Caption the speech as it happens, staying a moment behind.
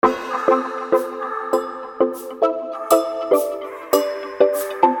Good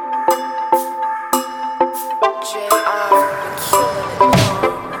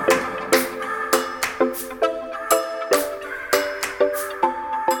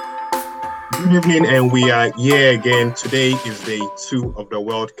evening, and we are here again. Today is day 2 of the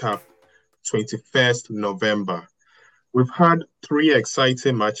World Cup, 21st November. We've had 3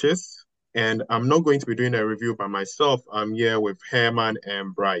 exciting matches, and I'm not going to be doing a review by myself. I'm here with Herman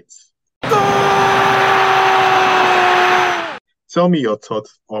and Bright. Tell me your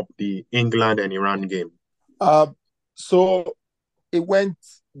thoughts of the England and Iran game. So it went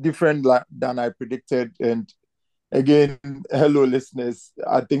different than I predicted, and again, hello listeners.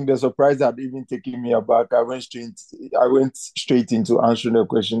 I think the surprise had even taken me aback. I went straight into answering the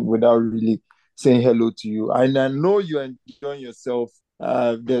question without really saying hello to you. And I know you're enjoying yourself.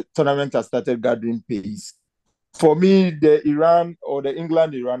 The tournament has started gathering pace. For me, the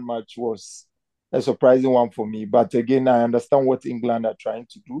England-Iran match was a surprising one for me. But again, I understand what England are trying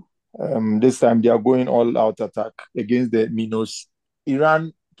to do. This time they are going all-out attack against the minnows.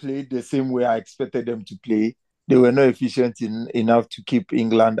 Iran played the same way I expected them to play. They were not efficient enough to keep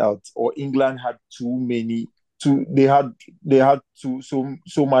England out, or England had they had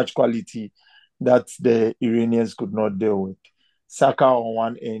so much quality that the Iranians could not deal with. Saka on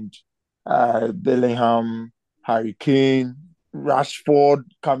one end, Bellingham, Harry Kane, Rashford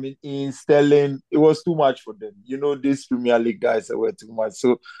coming in, Sterling. It was too much for them. You know, these Premier League guys were too much.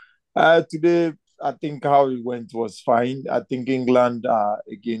 So today, I think how it went was fine. I think England,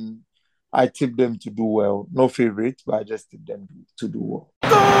 again, I tipped them to do well. No favorite, but I just tipped them to do well.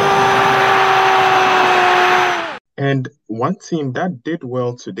 And one team that did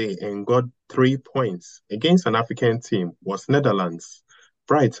well today and got 3 points against an African team was Netherlands.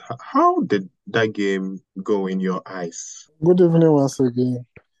 Bright, how did that game go in your eyes? Good evening once again.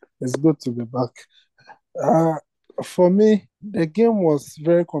 It's good to be back. For me, the game was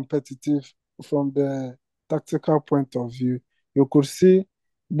very competitive from the tactical point of view. You could see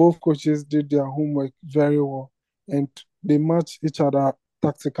both coaches did their homework very well, and they matched each other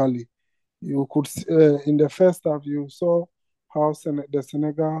tactically. You could see, in the first half, you saw how the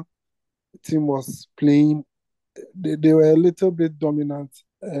Senegal team was playing. They were a little bit dominant.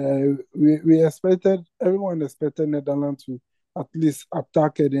 Everyone expected Netherlands to at least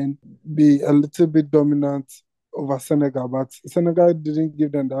attack it and be a little bit dominant over Senegal, but Senegal didn't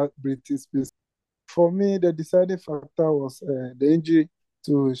give them that breathing space. For me, the deciding factor was the injury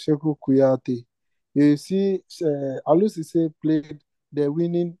to Sheku Kouyaté. You see, Alusise played the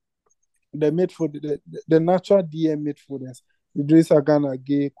midfield, the natural DM midfielders. Idrissa Gana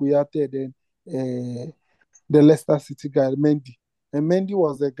Gueye, Kouyaté, then the Leicester City guy, Mendy. And Mendy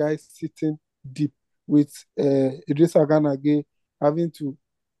was the guy sitting deep with Idrissa Gana Gueye having to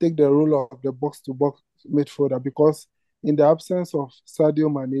take the role of the box-to-box midfielder, because in the absence of Sadio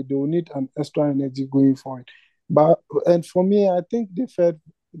Mane, they will need an extra energy going forward. And for me, I think they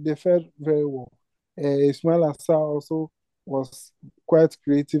fared very well. Ismail Assar also was quite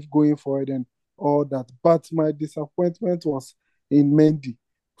creative going forward and all that. But my disappointment was in Mendy.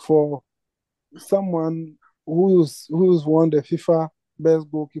 For someone who's won the FIFA Best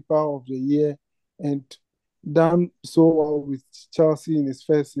Goalkeeper of the Year and done so well with Chelsea in his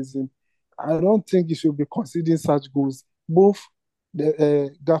first season, I don't think he should be conceding such goals. Both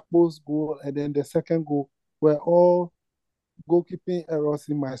the Gakpo's goal and then the second goal were all goalkeeping errors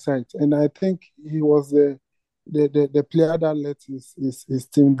in my sight, and I think he was the player that let his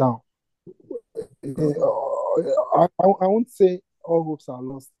team down. I won't say all hopes are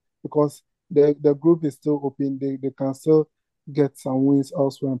lost, because the group is still open. They can still get some wins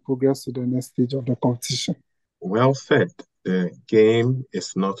elsewhere and progress to the next stage of the competition. Well said. The game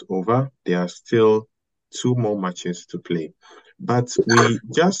is not over. There are still 2 more matches to play. But we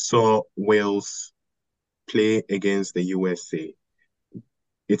just saw Wales play against the USA.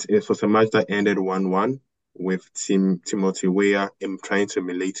 It was a match that ended 1-1 with Timothy Weah trying to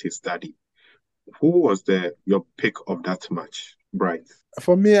emulate his daddy. Who was your pick of that match, Bright?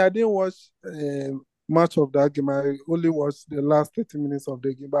 For me, I didn't watch much of that game. I only watched the last 30 minutes of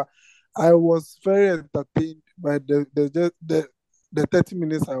the game, but I was very entertained by the 30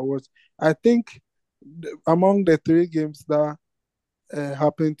 minutes I watched. I think among the 3 games that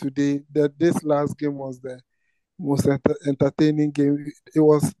happened today, that this last game was the most entertaining game. It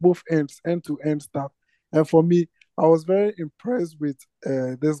was both ends, end-to-end stuff. And for me, I was very impressed with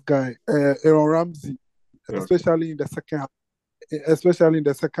this guy, Aaron Ramsey, especially in the second half. Especially in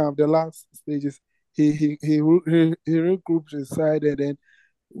the second half, the last stages, he regrouped his side and then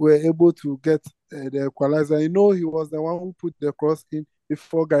were able to get the equalizer. You know, he was the one who put the cross in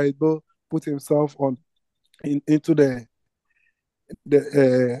before Gareth Bale put himself into the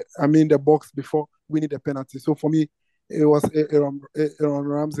box before winning the penalty. So for me, it was Aaron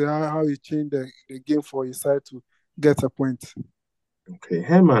Ramsey how he changed the game for his side to get a point. Okay,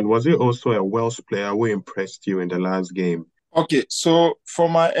 Herman, was it also a Welsh player who impressed you in the last game? Okay, so for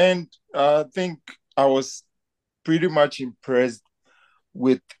my end, I think I was pretty much impressed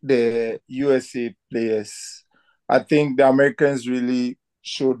with the USA players. I think the Americans really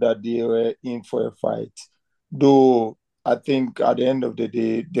showed that they were in for a fight. Though I think at the end of the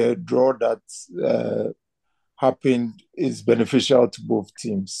day, the draw that happened is beneficial to both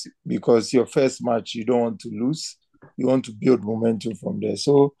teams because your first match, you don't want to lose. You want to build momentum from there.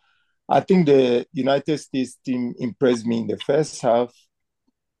 So I think the United States team impressed me in the first half.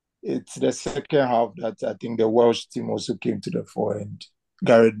 It's the second half that I think the Welsh team also came to the fore, and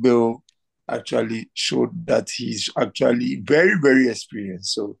Gareth Bale actually showed that he's actually very, very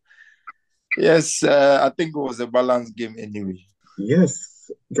experienced. So, yes, I think it was a balanced game anyway. Yes,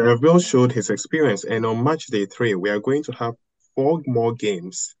 Gareth Bale showed his experience, and on match day 3, we are going to have 4 more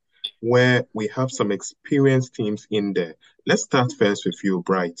games where we have some experienced teams in there. Let's start first with you,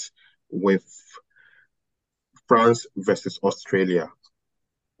 Bright, with France versus Australia.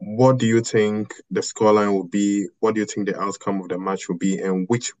 What do you think the scoreline will be? What do you think the outcome of the match will be? And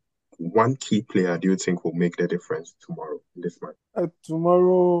which one key player do you think will make the difference tomorrow in this match?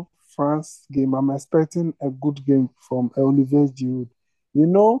 Tomorrow, France game, I'm expecting a good game from Olivier Giroud. You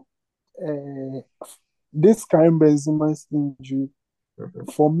know, this Karim Benzema's injury,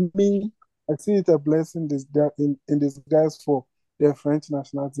 for me, I see it a blessing in disguise for the French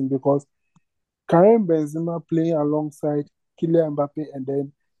national team because Karim Benzema playing alongside Kylian Mbappe and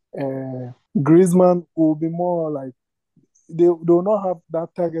then Griezmann will be more like they will not have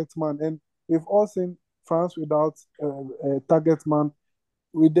that target man. And we've all seen France without a target man,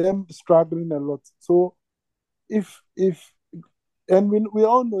 with them struggling a lot. So if and we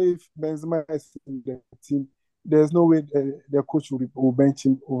all know if Benzema is in the team, there's no way the coach will bench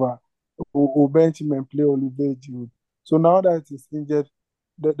him will bench him and play Olivier Giroud. So now that he's injured,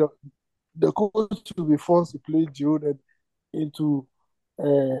 the, the the coach will be forced to play Giroud into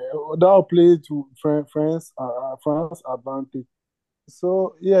that will play to France advantage.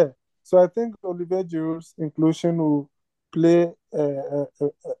 So yeah, so I think Olivier Giroud's inclusion will play a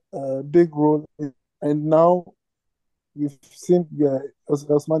big role and now we've seen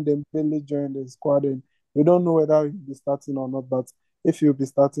Osman Dembele join the squad, and we don't know whether he'll be starting or not. But if he'll be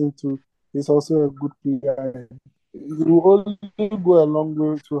starting too, he's also a good player. He will only go a long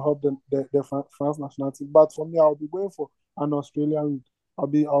way to help the France national team. But for me, I'll be going for an Australian win.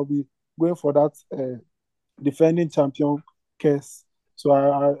 I'll be going for that defending champion case. So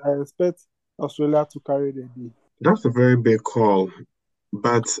I expect Australia to carry the day. That's a very big call,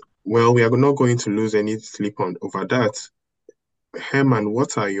 but well, we are not going to lose any sleep on over that. Herman,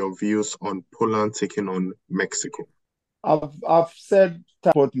 what are your views on Poland taking on Mexico? I've said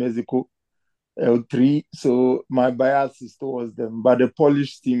about Mexico L3, so my bias is towards them. But the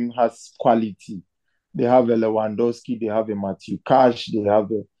Polish team has quality. They have a Lewandowski, they have a Matthew Cash, they have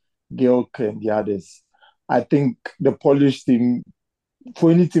a Gilk and the others. I think the Polish team,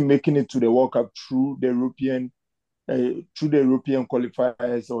 for anything making it to the World Cup through the European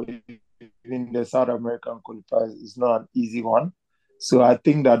qualifiers or even the South American qualifiers is not an easy one. So I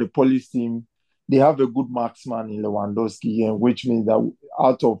think that the Polish team, they have a good marksman in Lewandowski, and which means that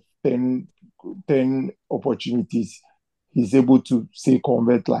out of 10 opportunities, he's able to say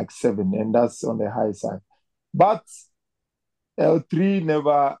convert like 7, and that's on the high side. But L3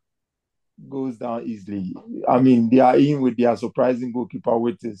 never goes down easily. I mean, they are in with their surprising goalkeeper,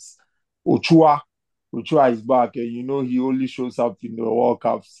 which is Ochoa. Ochoa is back, and you know he only shows up in the World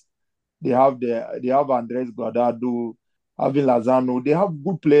Cups. They have Andres Guardado, having Lozano. They have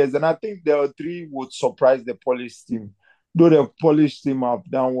good players, and I think the 3 would surprise the Polish team. Though the Polish team have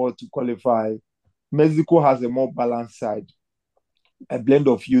done well to qualify, Mexico has a more balanced side, a blend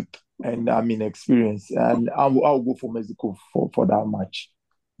of youth and experience, and I'll go for Mexico for that match.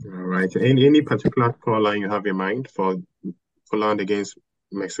 All right. Any particular scoreline you have in mind for Poland against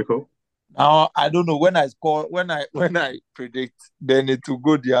Mexico? Now I don't know when I predict, then it will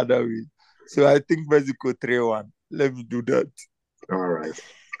go the other way. So I think Mexico 3-1. Let me do that. All right.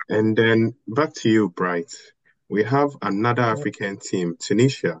 And then back to you, Bright. We have another African team,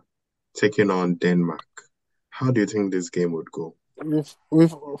 Tunisia, taking on Denmark. How do you think this game would go?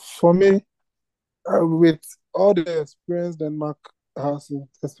 For me, with all the experience Denmark has,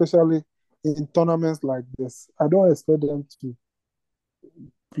 especially in tournaments like this, I don't expect them to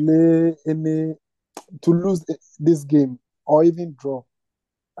play to lose this game or even draw.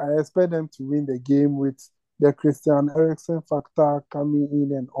 I expect them to win the game with the Christian Eriksen factor coming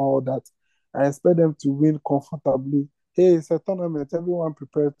in and all that. I expect them to win comfortably. Hey, it's a tournament. Everyone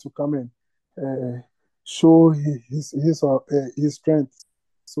prepared to come and show his strength.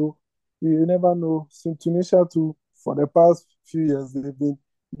 So you never know. So Tunisia too, for the past few years, they've been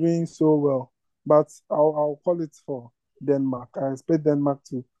doing so well. But I'll call it for Denmark. I expect Denmark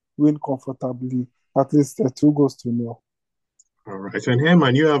to win comfortably, at least 2-0. All right. And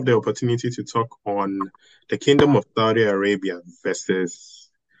Herman, you have the opportunity to talk on the Kingdom of Saudi Arabia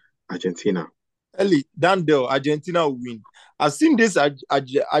versus Argentina. Eli, Dandel, Argentina will win. I've seen this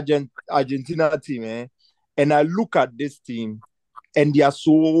Argentina team, and I look at this team, and they are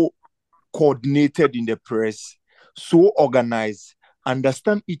so coordinated in the press, so organized,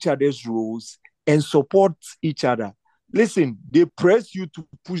 understand each other's roles, and support each other. Listen, they press you to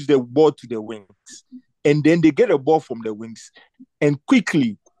push the ball to the wings, and then they get a ball from the wings, and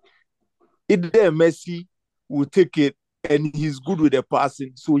quickly, either Messi will take it, and he's good with the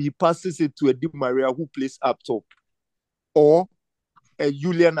passing, so he passes it to a Di Maria who plays up top, or a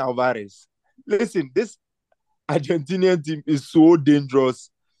Julian Alvarez. Listen, this Argentinian team is so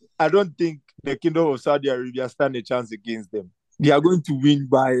dangerous. I don't think the Kingdom of Saudi Arabia stand a chance against them. They are going to win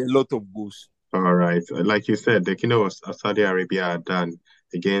by a lot of goals. All right. Like you said, the Kingdom of Saudi Arabia are done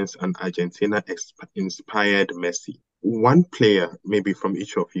against an Argentina-inspired Messi. One player, maybe from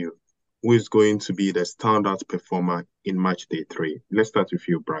each of you, who is going to be the standout performer in match day 3? Let's start with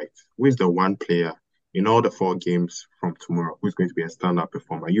you, Bright. Who is the one player in all the 4 games from tomorrow who's going to be a standout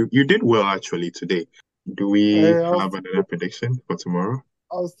performer? You did well actually today. Do we have another prediction for tomorrow?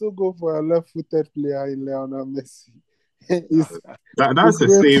 I'll still go for a left-footed player in Lionel Messi. That's a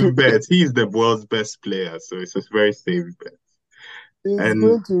safe bet. He's the world's best player, so it's a very safe bet. It's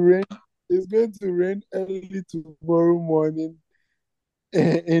going to rain. It's going to rain early tomorrow morning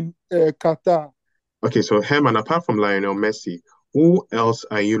in Qatar. Okay, so Herman, apart from Lionel Messi, who else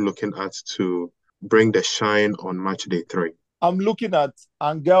are you looking at to bring the shine on match day 3? I'm looking at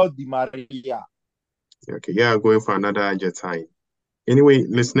Angel Di Maria. Okay, yeah, going for another Argentine. Anyway,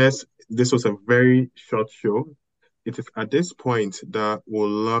 listeners, this was a very short show. It is at this point that we'll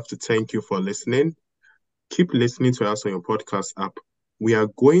love to thank you for listening. Keep listening to us on your podcast app. We are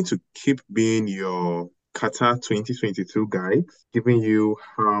going to keep being your Qatar 2022 guides, giving you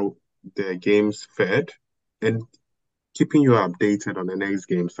how the games fared and keeping you updated on the next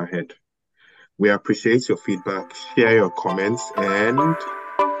games ahead. We appreciate your feedback, share your comments, and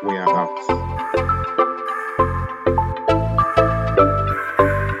we are out.